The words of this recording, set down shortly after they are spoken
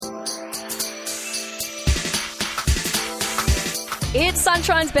It's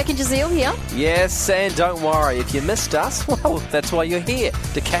Sunshine's Beck and Jazeel here. Yes, and don't worry, if you missed us, well, that's why you're here,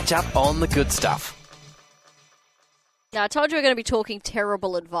 to catch up on the good stuff. Now, I told you we're going to be talking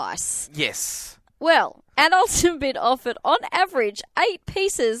terrible advice. Yes. Well, adults have been offered, on average, 8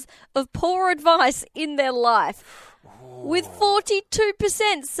 pieces of poor advice in their life, with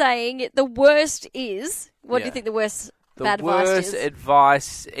 42% saying the worst is... What do you think the worst bad advice is? The worst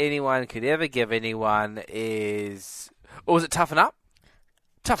advice anyone could ever give anyone is... Or was it toughen up?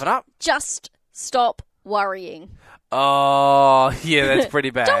 Toughen up. Just stop worrying. Oh, yeah, that's pretty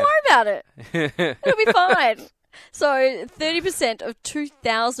bad. Don't worry about it. It'll be fine. So 30% of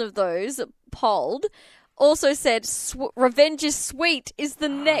 2,000 of those polled also said revenge is sweet is the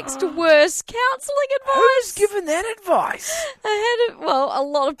next worst counselling advice. Who's given that advice? A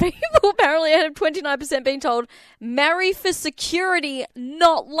lot of people apparently ahead of 29% being told marry for security,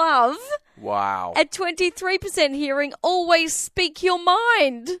 not love. Wow. At 23% hearing always speak your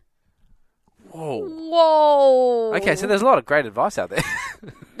mind. Whoa. Okay, so there's a lot of great advice out there.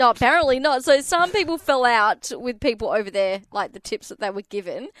 No, apparently not. So some people fell out with people over there, like the tips that they were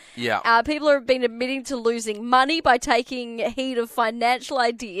given. Yeah. People have been admitting to losing money by taking heed of financial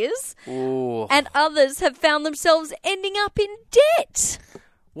ideas. Ooh. And others have found themselves ending up in debt.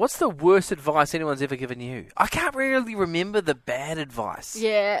 What's the worst advice anyone's ever given you? I can't really remember the bad advice.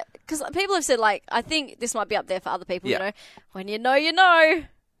 Yeah, because people have said, like, I think this might be up there for other people, Yeah. you know. When you know, you know.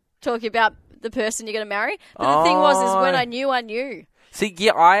 Talking about the person you're going to marry. But the thing was, is when I knew, I knew. See,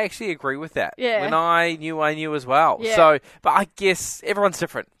 yeah, I actually agree with that. Yeah. When I knew as well. Yeah. So, but I guess everyone's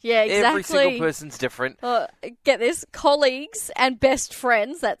different. Yeah, exactly. Every single person's different. Get this, colleagues and best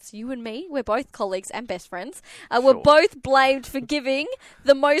friends, that's you and me, we're both colleagues and best friends, were both blamed for giving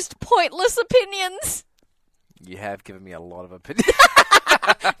the most pointless opinions. You have given me a lot of opinions.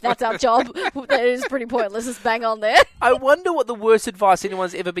 That's our job. That is pretty pointless. It's bang on there. I wonder what the worst advice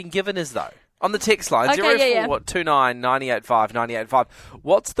anyone's ever been given is, though. On the text line, Okay, 0429 985 985.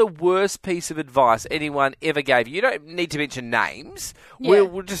 What's the worst piece of advice anyone ever gave you? You don't need to mention names. Yeah.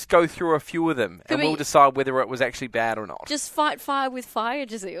 We'll just go through a few of them, and we'll we- decide whether it was actually bad or not. Just fight fire with fire,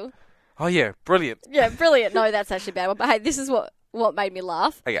 Jazeel. Oh, yeah, brilliant. Yeah, brilliant. No, that's actually a bad one. But hey, this is what made me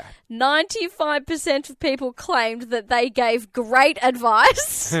laugh. Okay. 95% of people claimed that they gave great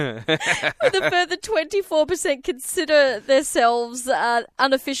advice. With a further 24% consider themselves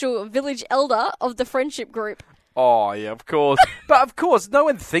unofficial village elder of the friendship group. Oh, yeah, of course. But, of course, no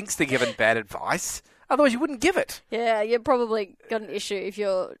one thinks they're given bad advice. Otherwise, you wouldn't give it. Yeah, you've probably got an issue if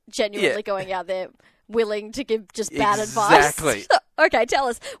you're genuinely going out there willing to give just bad advice. Exactly. Okay, tell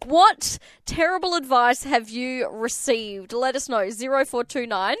us, what terrible advice have you received? Let us know,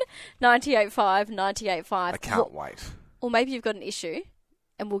 0429 985 985. I can't wait. Or maybe you've got an issue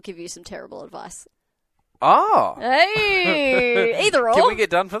and we'll give you some terrible advice. Oh. Hey, either or. Can we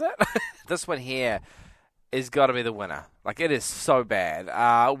get done for that? This one here has got to be the winner. Like, it is so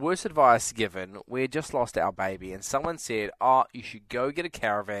bad. Worst advice given, we had just lost our baby and someone said, you should go get a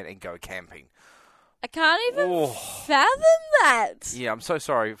caravan and go camping. I can't even fathom that. Yeah, I'm so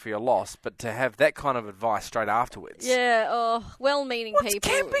sorry for your loss, but to have that kind of advice straight afterwards. Yeah, well-meaning What's people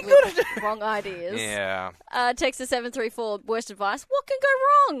camping with gonna do? wrong ideas. Yeah. Text to 734, worst advice. What can go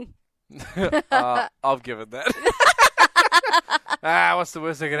wrong? I've given that. What's the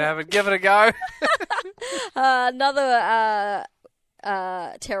worst that can happen? Give it a go. Another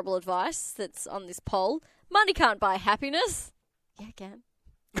terrible advice that's on this poll. Money can't buy happiness. Yeah, it can.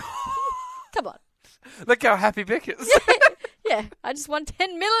 Come on. Look how happy Beck is. Yeah, I just won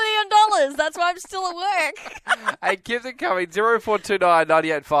 $10 million. That's why I'm still at work. Hey, keep it coming. 0429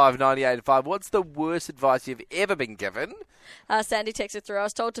 985 985. What's the worst advice you've ever been given? Sandy texted through. I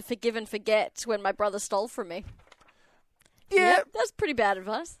was told to forgive and forget when my brother stole from me. Yeah. Yep, that's pretty bad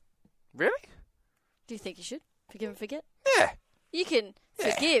advice. Really? Do you think you should forgive and forget? Yeah. You can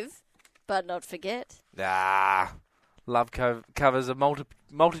forgive, but not forget. Nah. Love covers a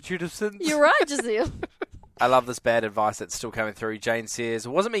multitude of sins. You're right, Jazeel. I love this bad advice that's still coming through. Jane says, it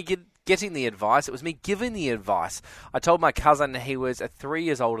wasn't me getting the advice, it was me giving the advice. I told my cousin, he was 3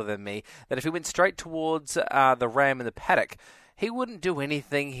 years older than me, that if he went straight towards the ram in the paddock, he wouldn't do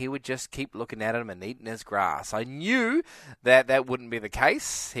anything. He would just keep looking at him and eating his grass. I knew that wouldn't be the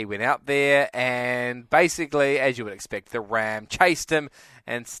case. He went out there and basically, as you would expect, the ram chased him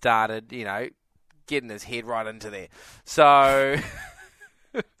and started, getting his head right into there. So,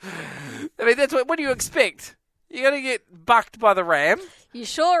 I mean, that's what do you expect? You're going to get bucked by the ram. You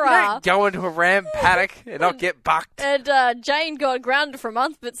sure You are. don't go into a ram paddock and not get bucked. And Jane got grounded for a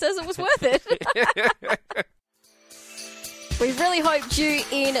month, but says it was worth it. We really hoped you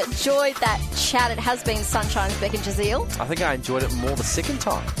enjoyed that chat. It has been Sunshine's Beck and Jazeel. I think I enjoyed it more the second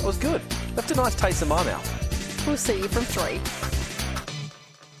time. It was good. Left a nice taste in my mouth. We'll see you from 3.